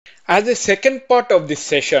As a second part of this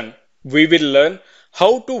session, we will learn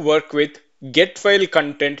how to work with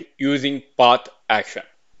getFileContent using path action.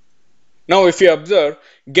 Now, if you observe,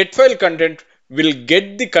 getFileContent will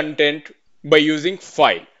get the content by using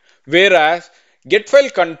file, whereas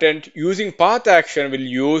getFileContent using path action will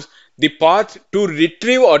use the path to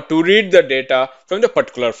retrieve or to read the data from the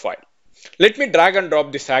particular file. Let me drag and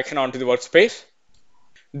drop this action onto the workspace.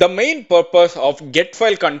 The main purpose of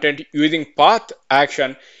getFileContent using path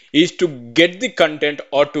action is to get the content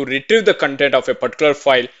or to retrieve the content of a particular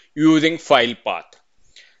file using file path.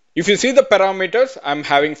 If you see the parameters, I'm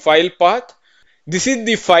having file path. This is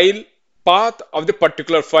the file path of the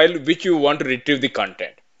particular file which you want to retrieve the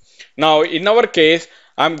content. Now, in our case,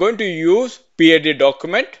 I'm going to use PID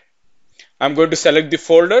document. I'm going to select the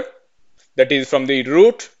folder that is from the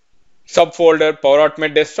root subfolder Power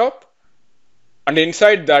Automate Desktop, and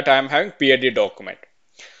inside that I am having PID document.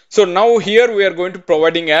 So now here we are going to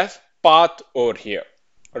providing as path over here,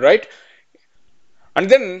 right? And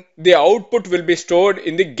then the output will be stored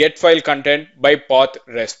in the getFileContent by path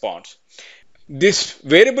response. This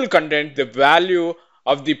variable content the value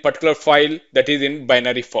of the particular file that is in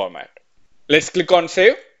binary format. Let's click on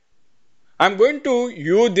save. I'm going to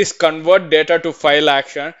use this convert data to file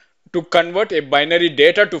action to convert a binary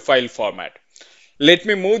data to file format. Let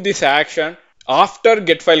me move this action after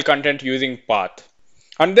getFileContent using path.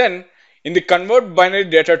 And then in the convert binary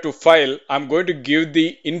data to file, I'm going to give the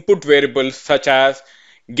input variables such as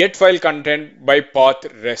getFileContent by path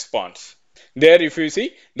response. There, if you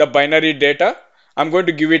see the binary data, I'm going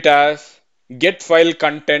to give it as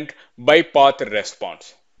getFileContent by path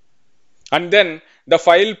response. And then the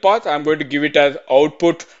file path, I'm going to give it as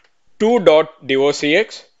output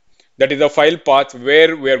 2.docx. That is the file path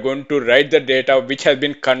where we are going to write the data which has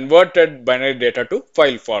been converted binary data to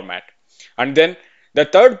file format. And then the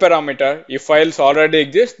third parameter, if files already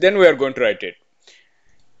exist, then we are going to write it.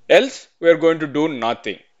 Else, we are going to do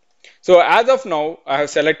nothing. So as of now, I have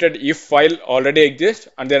selected if file already exists,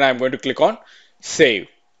 and then I'm going to click on save.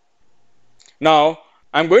 Now,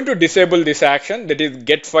 I'm going to disable this action, that is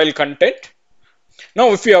getFileContent.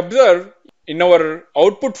 Now, if you observe in our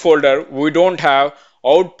output folder, we don't have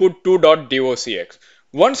output 2.docx.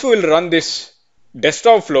 Once we will run this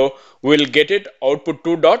desktop flow, we will get it output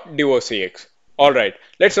 2.docx. Alright,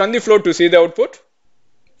 let's run the flow to see the output.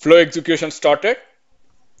 Flow execution started.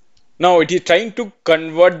 Now it is trying to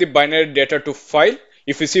convert the binary data to file.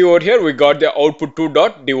 If you see over here, we got the output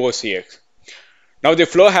 2.docx. Now the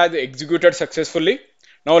flow has executed successfully.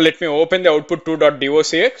 Now let me open the output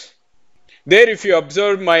 2.docx. There, if you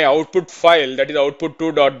observe my output file, that is output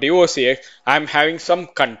 2.docx, I am having some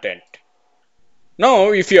content.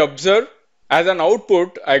 Now if you observe, as an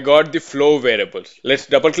output, I got the flow variables. Let's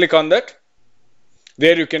double click on that.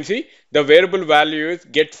 There you can see the variable value is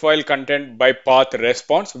getFileContent by path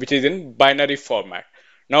response, which is in binary format.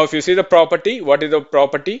 Now if you see the property, what is the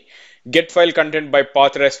property? getFileContent by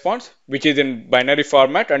path response, which is in binary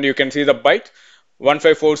format, and you can see the byte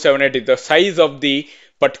 15478 is the size of the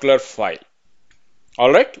particular file.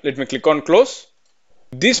 Alright, let me click on close.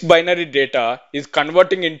 This binary data is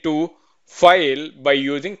converting into file by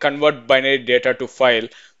using convert binary data to file,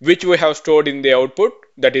 which we have stored in the output,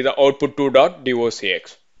 that is the output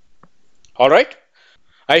 2.docx. Alright,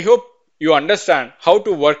 I hope you understand how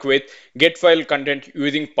to work with getFileContent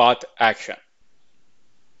using path action.